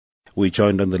We're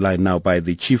joined on the line now by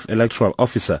the Chief Electoral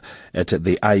Officer at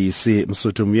the IEC,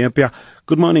 Mosotho Moepya.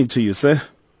 Good morning to you, sir.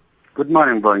 Good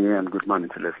morning, Bongi, and good morning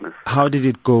to listeners. How did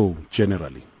it go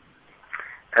generally?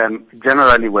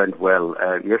 Generally went well.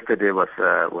 Yesterday was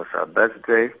our best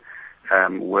day,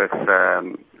 with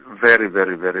very,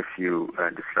 very, very few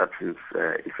disruptions,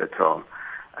 if at all.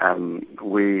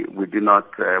 We do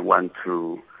not want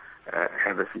to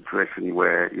have a situation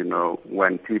where,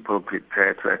 when people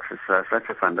prepare to exercise such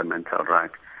a fundamental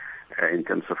right in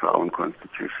terms of our own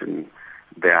constitution,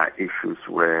 there are issues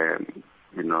where,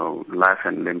 life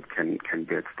and limb can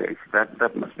be at stake.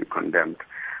 That must be condemned.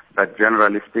 But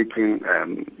generally speaking,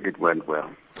 it went well.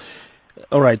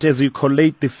 All right. As you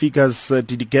collate the figures,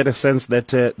 did you get a sense that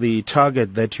the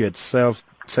target that you had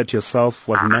set yourself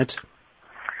was met?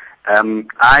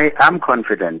 I am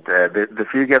confident. The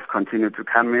figures continue to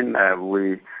come in.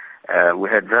 We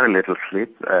had very little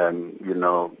sleep.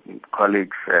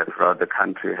 Colleagues throughout the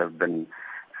country have been,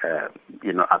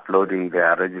 uploading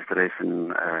their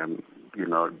registration,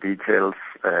 details,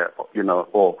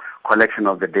 or collection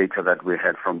of the data that we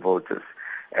had from voters.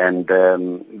 And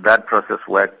that process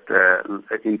worked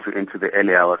into the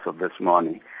early hours of this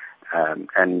morning.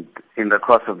 And in the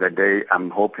course of the day, I'm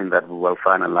hoping that we will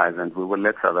finalize and we will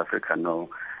let South Africa know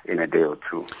in a day or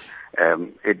two.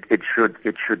 It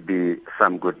should be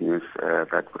some good news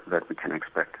that we can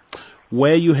expect.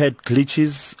 Where you had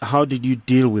glitches, how did you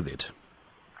deal with it?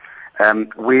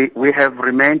 We have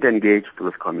remained engaged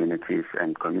with communities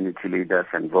and community leaders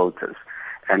and voters,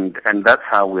 and that's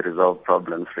how we resolve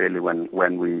problems. Really, when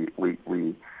we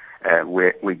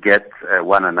get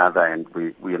one another and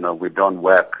we don't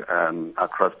work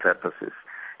across purposes.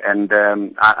 And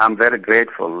I'm very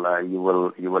grateful. You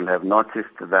will have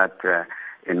noticed that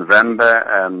in November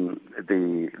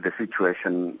the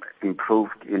situation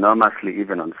improved enormously,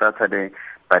 even on Saturday,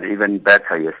 but even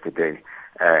better yesterday.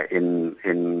 In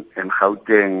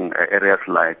Gauteng, areas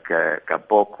like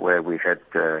Kapok, where we had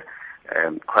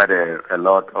quite a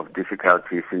lot of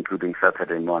difficulties, including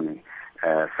Saturday morning.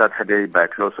 Saturday by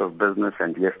close of business,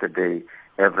 and yesterday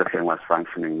everything was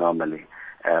functioning normally.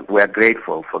 We are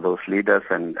grateful for those leaders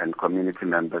and community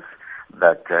members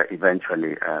that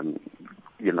eventually,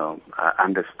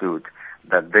 understood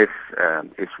that this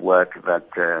is work that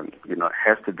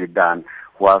has to be done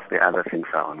whilst the other things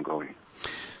are ongoing.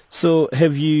 So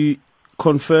have you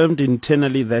confirmed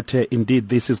internally that indeed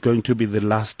this is going to be the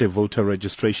last voter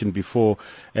registration before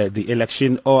the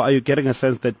election, or are you getting a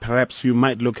sense that perhaps you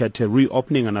might look at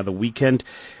reopening another weekend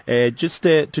just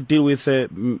to deal with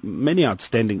many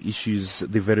outstanding issues,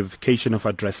 the verification of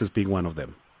addresses being one of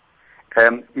them?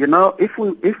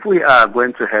 If we are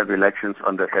going to have elections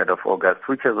on the 3rd of August,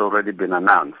 which has already been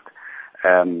announced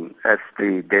as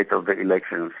the date of the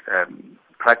elections,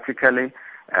 practically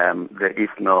there is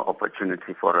no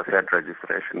opportunity for a third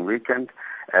registration weekend,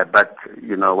 but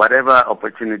whatever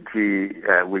opportunity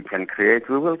we can create,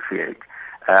 we will create.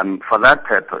 For that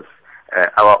purpose,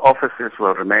 our offices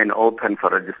will remain open for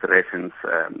registrations,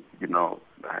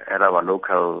 at our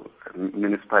local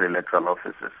municipal electoral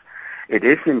offices. It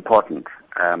is important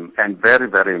and very,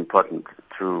 very important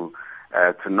to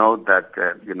note that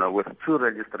with two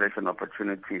registration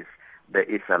opportunities, there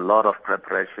is a lot of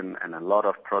preparation and a lot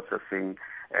of processing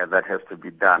that has to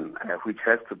be done, which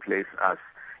has to place us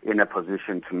in a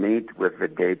position to meet with the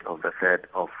date of the 3rd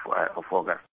of August.